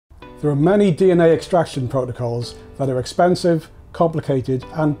There are many DNA extraction protocols that are expensive, complicated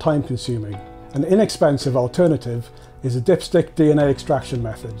and time-consuming. An inexpensive alternative is a dipstick DNA extraction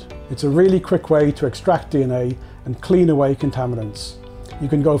method. It's a really quick way to extract DNA and clean away contaminants. You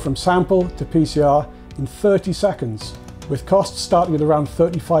can go from sample to PCR in 30 seconds. With costs starting at around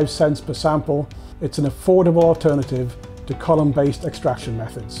 35 cents per sample, it's an affordable alternative to column-based extraction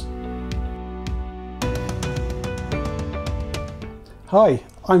methods. Hi,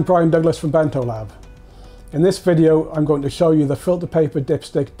 I'm Brian Douglas from Bento Lab. In this video, I'm going to show you the filter paper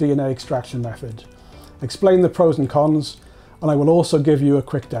dipstick DNA extraction method, explain the pros and cons, and I will also give you a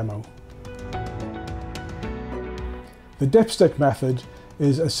quick demo. The dipstick method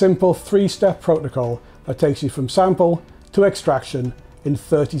is a simple 3-step protocol that takes you from sample to extraction in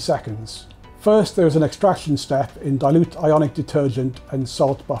 30 seconds. First, there's an extraction step in dilute ionic detergent and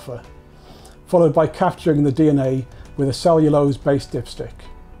salt buffer, followed by capturing the DNA with a cellulose-based dipstick.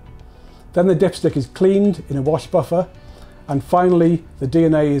 Then the dipstick is cleaned in a wash buffer, and finally the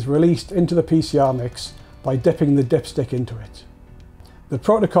DNA is released into the PCR mix by dipping the dipstick into it. The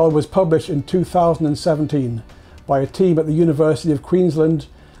protocol was published in 2017 by a team at the University of Queensland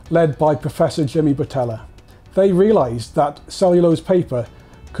led by Professor Jimmy Botella. They realised that cellulose paper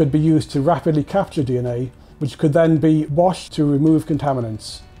could be used to rapidly capture DNA, which could then be washed to remove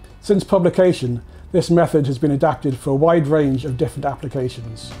contaminants. Since publication, this method has been adapted for a wide range of different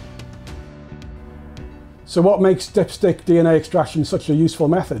applications. So what makes dipstick DNA extraction such a useful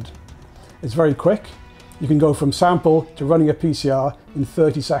method? It's very quick. You can go from sample to running a PCR in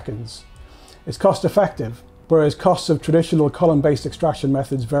 30 seconds. It's cost effective, whereas costs of traditional column-based extraction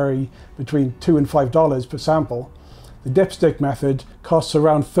methods vary between $2 and $5 per sample. The dipstick method costs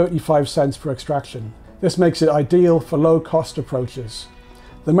around 35 cents per extraction. This makes it ideal for low-cost approaches.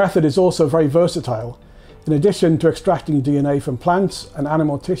 The method is also very versatile. In addition to extracting DNA from plants and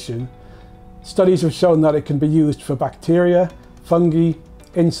animal tissue, studies have shown that it can be used for bacteria, fungi,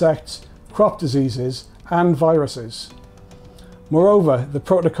 insects, crop diseases, and viruses. Moreover, the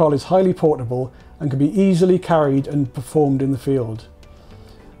protocol is highly portable and can be easily carried and performed in the field.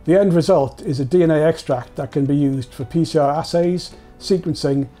 The end result is a DNA extract that can be used for PCR assays,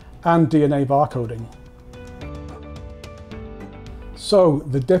 sequencing, and DNA barcoding. So,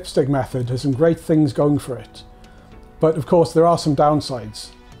 the dipstick method has some great things going for it, but of course there are some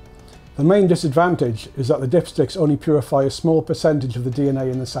downsides. The main disadvantage is that the dipsticks only purify a small percentage of the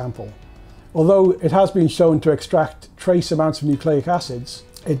DNA in the sample. Although it has been shown to extract trace amounts of nucleic acids,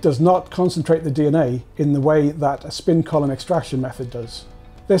 it does not concentrate the DNA in the way that a spin column extraction method does.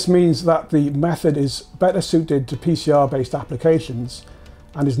 This means that the method is better suited to PCR-based applications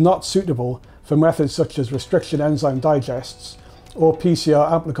and is not suitable for methods such as restriction enzyme digests or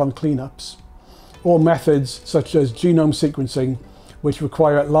PCR amplicon cleanups, or methods such as genome sequencing, which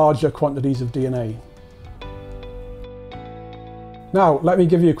require larger quantities of DNA. Now, let me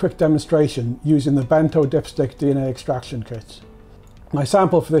give you a quick demonstration using the Bento Dipstick DNA Extraction Kit. My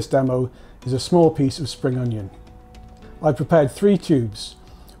sample for this demo is a small piece of spring onion. I prepared 3 tubes,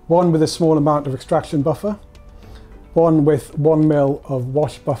 one with a small amount of extraction buffer, one with 1 ml of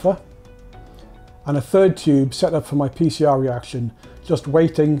wash buffer, and a 3rd tube set up for my PCR reaction, just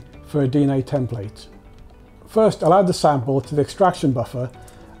waiting for a DNA template. First, I'll add the sample to the extraction buffer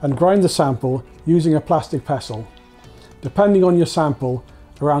and grind the sample using a plastic pestle. Depending on your sample,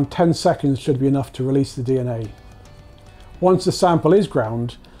 around 10 seconds should be enough to release the DNA. Once the sample is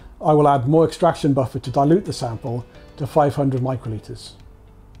ground, I will add more extraction buffer to dilute the sample to 500 microliters.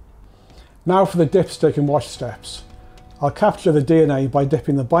 Now for the dipstick and wash steps. I'll capture the DNA by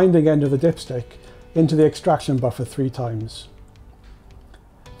dipping the binding end of the dipstick into the extraction buffer 3 times.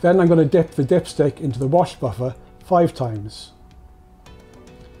 Then I'm going to dip the dipstick into the wash buffer 5 times.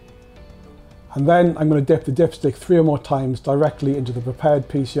 And then I'm going to dip the dipstick 3 or more times directly into the prepared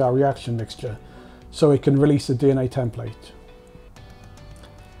PCR reaction mixture so it can release the DNA template.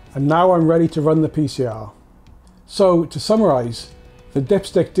 And now I'm ready to run the PCR. So to summarise, the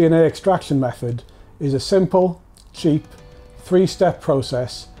dipstick DNA extraction method is a simple, cheap, 3-step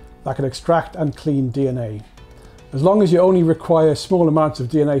process that can extract and clean DNA. As long as you only require small amounts of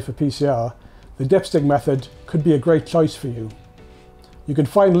DNA for PCR, the dipstick method could be a great choice for you. You can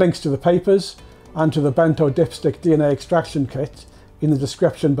find links to the papers and to the Bento Dipstick DNA Extraction Kit in the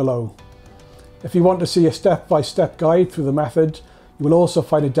description below. If you want to see a step-by-step guide through the method, you will also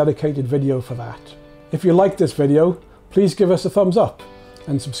find a dedicated video for that. If you like this video, please give us a thumbs up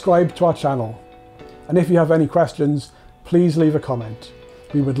and subscribe to our channel. And if you have any questions, please leave a comment.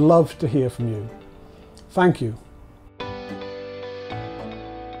 We would love to hear from you. Thank you.